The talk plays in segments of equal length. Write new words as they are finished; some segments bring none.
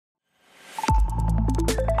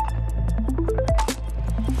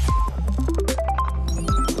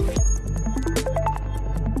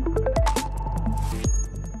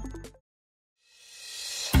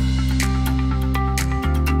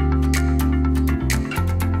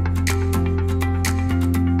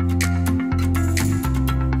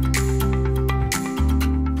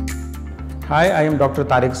Hi, I am Dr.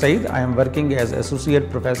 Tariq Saeed. I am working as Associate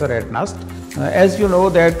Professor at NUST. As you know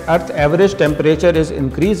that Earth average temperature is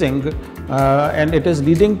increasing and it is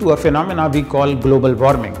leading to a phenomena we call global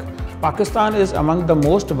warming. Pakistan is among the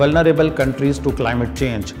most vulnerable countries to climate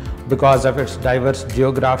change because of its diverse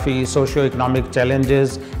geography, socio-economic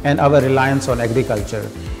challenges and our reliance on agriculture.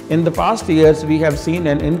 In the past years, we have seen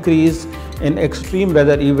an increase in extreme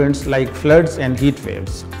weather events like floods and heat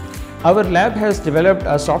waves. Our lab has developed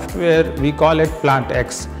a software, we call it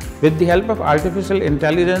PlantX. With the help of artificial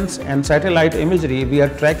intelligence and satellite imagery, we are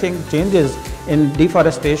tracking changes in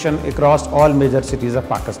deforestation across all major cities of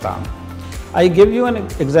Pakistan. I give you an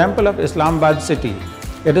example of Islamabad city.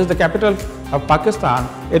 It is the capital of Pakistan.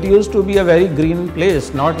 It used to be a very green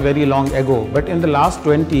place not very long ago, but in the last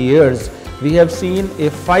 20 years, we have seen a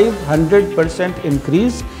 500%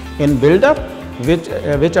 increase in build-up,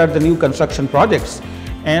 which are the new construction projects,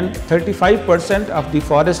 and 35% of the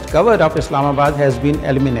forest cover of Islamabad has been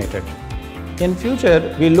eliminated. In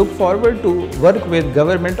future, we look forward to work with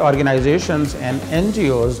government organizations and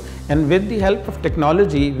NGOs, and with the help of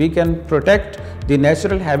technology, we can protect the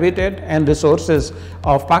natural habitat and resources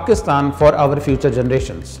of Pakistan for our future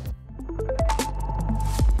generations.